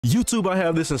YouTube, I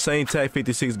have this insane TAQ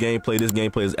 56 gameplay. This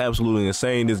gameplay is absolutely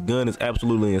insane. This gun is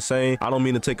absolutely insane. I don't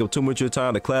mean to take up too much of your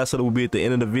time. The class setup will be at the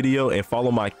end of the video, and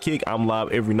follow my kick. I'm live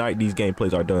every night. These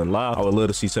gameplays are done live. I would love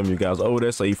to see some of you guys over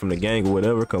there, say you from the gang or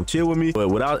whatever, come chill with me. But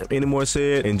without any more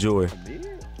said, enjoy. Yeah,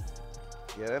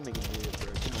 that nigga did,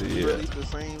 bro. Yeah. Release the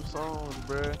same songs,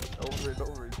 bro. Over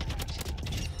it.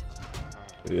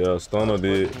 Yeah, Stunner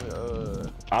did.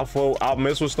 I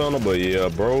mess with Stunner, but yeah,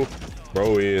 bro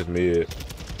is mid.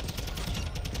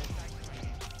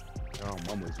 Oh,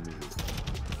 mama's mid.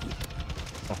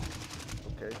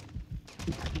 Okay.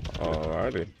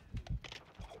 Alrighty.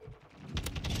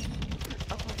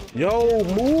 Yo,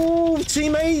 move,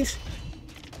 teammates.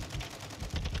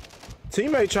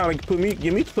 Teammate trying to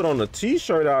get me to put on a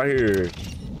t-shirt out here.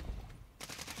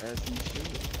 As he should.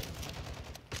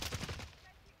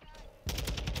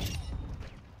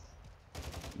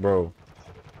 Bro.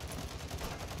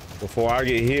 Before I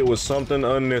get hit with something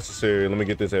unnecessary, let me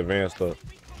get this advanced up.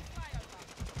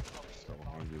 So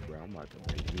hungry, bro. I'm about to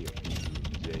make me a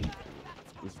PBJ.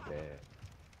 It's bad.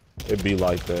 It be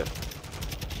like that.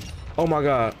 Oh my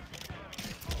god.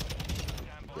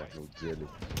 You got no jelly.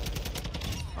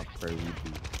 I pray we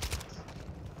do.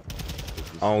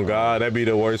 Oh god, that be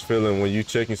the worst feeling when you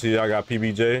check and see I got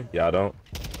PBJ. Y'all don't.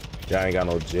 Y'all ain't got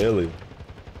no jelly.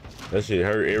 That shit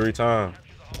hurt every time.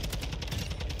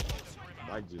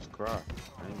 I just cry. I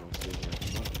ain't gonna sit here and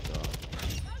smoke with y'all.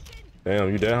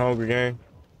 Damn, you that hungry, gang?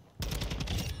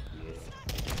 Yeah.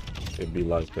 It be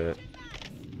like that.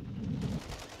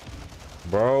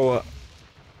 Bro.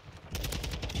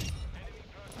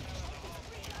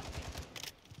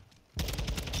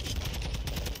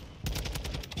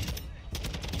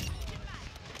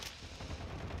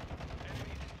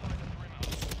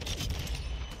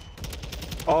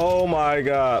 Oh my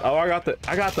god. Oh, I got the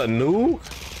nuke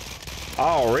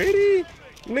already?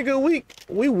 Nigga, we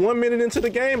 1 minute into the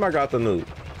game, I got the nuke.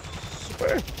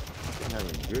 Swear. They're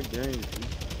having good games, dude.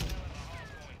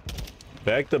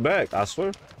 Back to back, I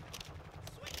swear.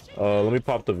 Let me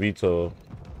pop the Vito.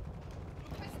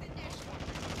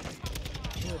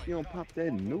 Yeah, if you don't pop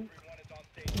that nuke.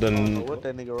 I The don't know what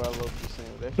that nigga Rallo was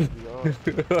saying. That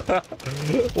should be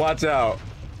awesome. Watch out.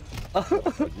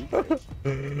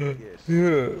 Yes.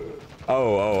 Yeah.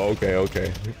 Oh,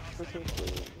 okay.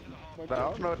 But I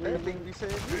don't know what that thing be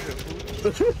saying either.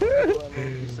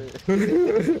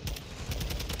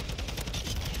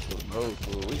 No,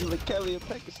 fool. We can look Kelly in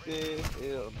Pakistan.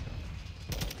 Hell.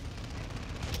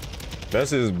 That's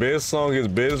his best song, his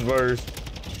best verse.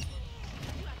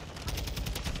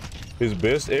 His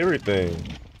best everything.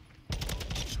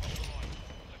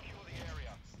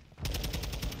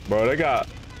 Bro, they got...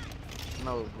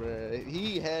 No, bruh.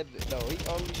 He only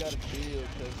got a deal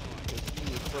because he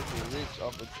was fucking rich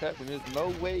off of trapping. There's no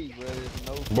way, bruh. There's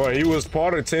no... Bro, he was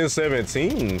part of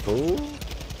 1017, fool.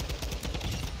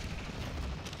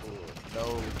 No,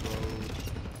 bro.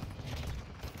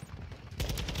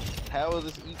 How is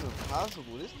this even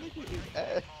possible? This nigga is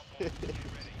ass.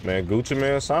 Man, Gucci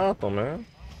Man signed him, man.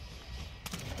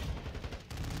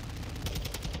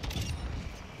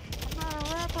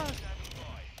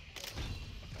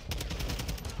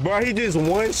 Bro, he just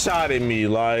one-shotted me.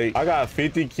 Like, I got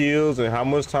 50 kills and how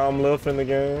much time left in the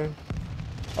game?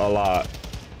 A lot.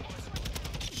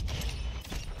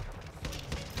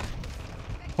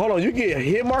 Hold on, you get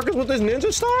hit markers with this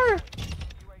ninja star?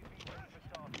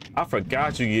 I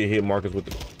forgot you get hit markers with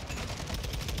the...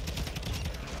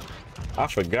 I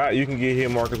forgot you can get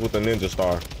hit markers with the ninja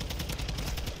star.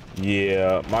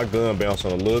 Yeah, my gun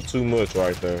bouncing a little too much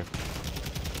right there.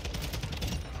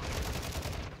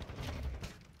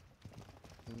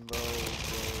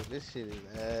 This shit is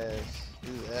ass.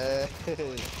 This ass.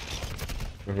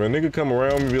 If a nigga come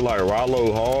around and be like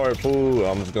Rollo hard, fool,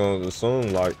 I'm just gonna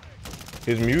assume like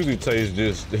his music taste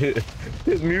just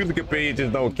his music opinion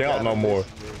just don't count no more.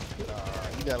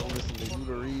 You gotta listen to You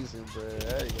the Reason, bro.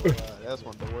 I ain't gonna lie. That's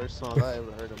one of the worst songs I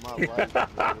ever heard in my life.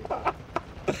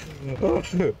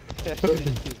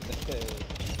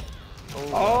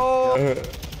 Oh.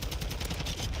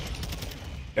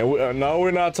 And no,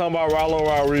 we're not talking about Rollo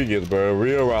Rodriguez, bro.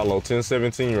 Real Rollo,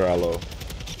 1017 Rollo.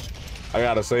 I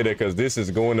gotta say that because this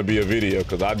is going to be a video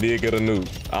because I did get a nuke.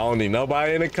 I don't need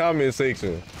nobody in the comment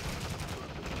section.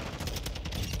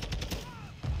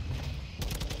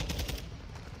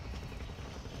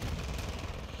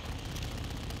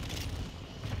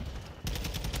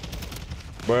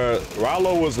 But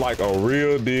Rollo was like a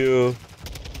real deal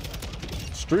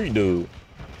street dude.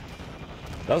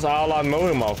 That's all I know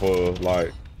him off of,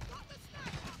 like.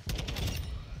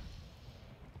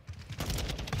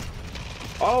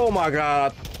 Oh my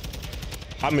god.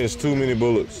 I missed too many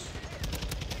bullets.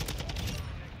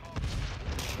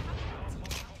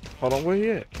 Hold on, where he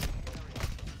at?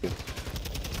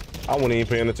 I wasn't even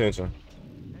paying attention.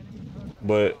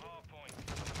 But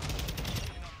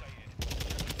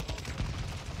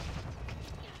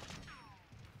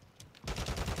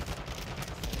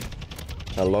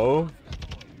hello?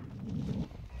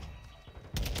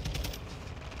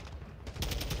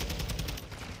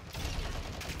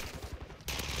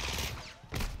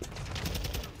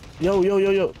 Yo, yo,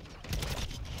 yo, yo.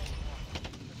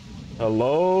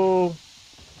 Hello?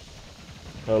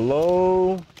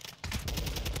 Hello?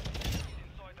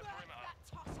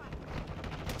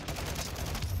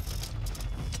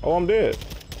 Oh, I'm dead.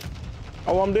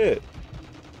 Oh, I'm dead.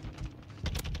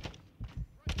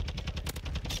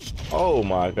 Oh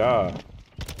my God.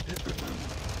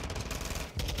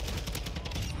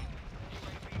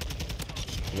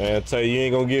 Man, I tell you, you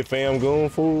ain't gonna get fam goon,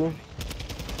 fool.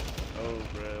 Oh,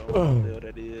 bro. What the hell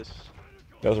that is?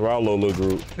 That's Rallo little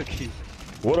group.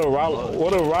 What a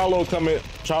Rallo come and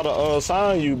try to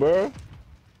sign you, bro?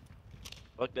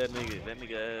 Fuck that nigga. That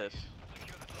nigga ass.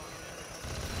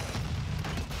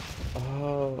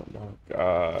 Oh my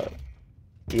God.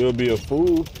 You'll be a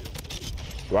fool.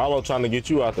 Rallo trying to get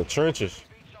you out the trenches.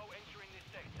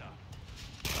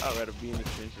 I'd rather be in the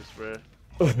trenches, bro.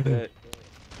 Fuck that.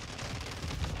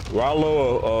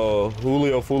 Rallo,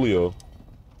 Julio Fulio.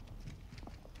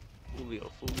 Julio,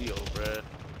 bro.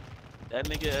 That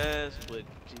nigga ass, but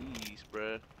jeez,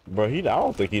 bro. Bro, I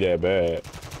don't think he that bad.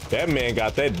 That man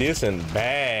got that dissing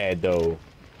bad though.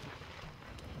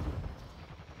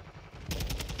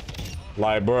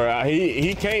 Like, bro,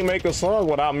 he can't make a song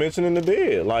without mentioning the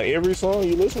dead. Like every song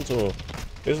you listen to him,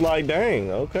 it's like,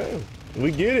 dang, okay,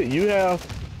 we get it. You have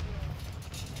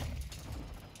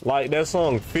like that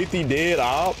song 50 Dead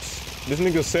Ops. This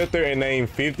nigga sat there and named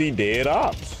 50 dead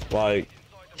ops. Like,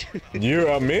 you're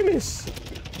a menace.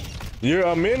 You're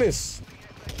a menace.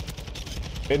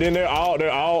 And then they're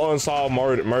all unsolved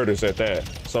murders at that.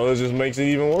 So it just makes it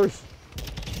even worse.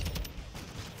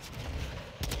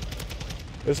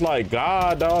 It's like,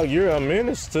 God, dog, you're a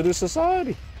menace to this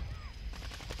society.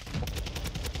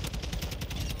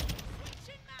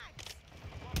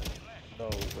 No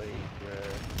way,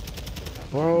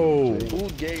 bro. Who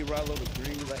gave Rallo the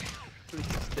green light?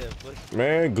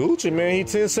 Man, Gucci, man, he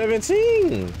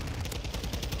 10-17.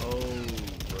 Oh,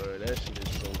 bro, that shit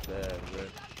is so bad, bro.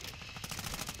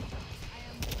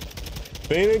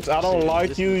 Phoenix, I don't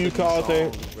like you. You called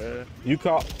in. You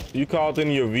called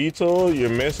in your veto. You're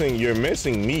messing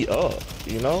me up.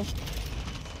 You know.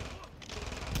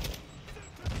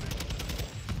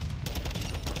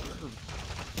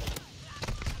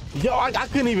 Yo, I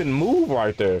couldn't even move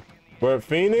right there. But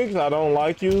Phoenix, I don't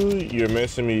like you. You're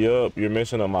messing me up. You're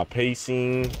messing up my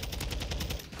pacing.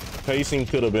 Pacing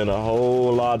could have been a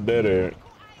whole lot better.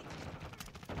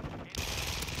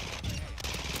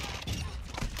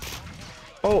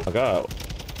 Oh my God.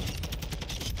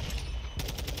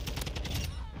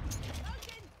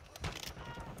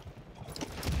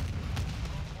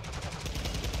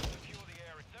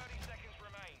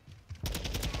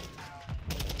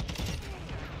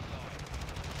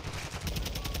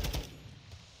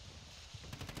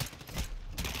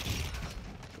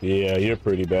 Yeah, you're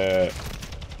pretty bad.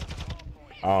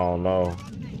 I don't know.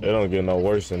 It don't get no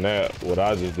worse than that, what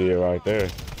I just did right there.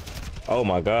 Oh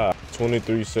my God,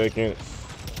 23 seconds.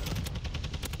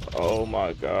 Oh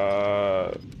my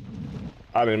God.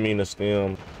 I didn't mean to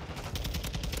stem.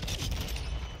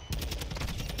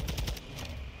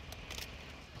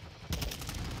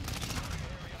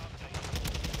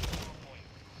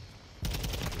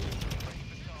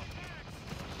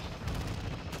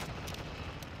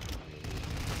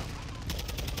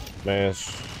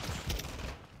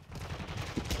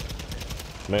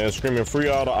 Man, screaming free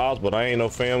all the ops, but I ain't no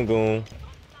fam goon.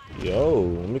 Yo,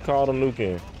 let me call the nuke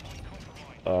in.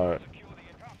 All right.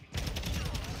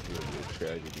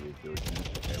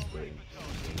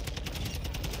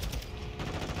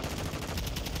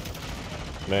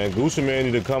 Man, Gucci man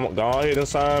need to go ahead and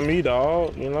sign me,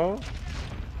 dog. You know,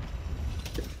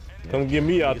 come get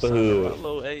me out the hood.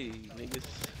 Hello, hey, niggas.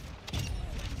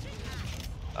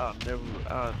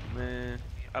 Man.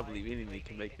 I believe any nigga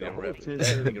can make that rap. That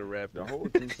nigga rap. The whole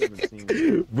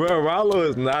 10-17. Bro, Rallo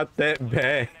is not that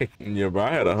bad. Yeah, bro, I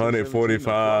had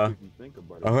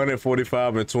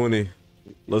 145 and 20.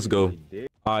 Let's go.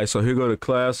 All right, so here go the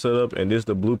class setup, and this is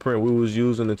the blueprint we was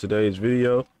using in today's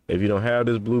video. If you don't have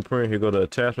this blueprint, here go the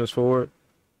attachments for it.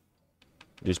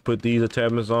 Just put these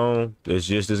attachments on. It's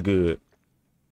just as good.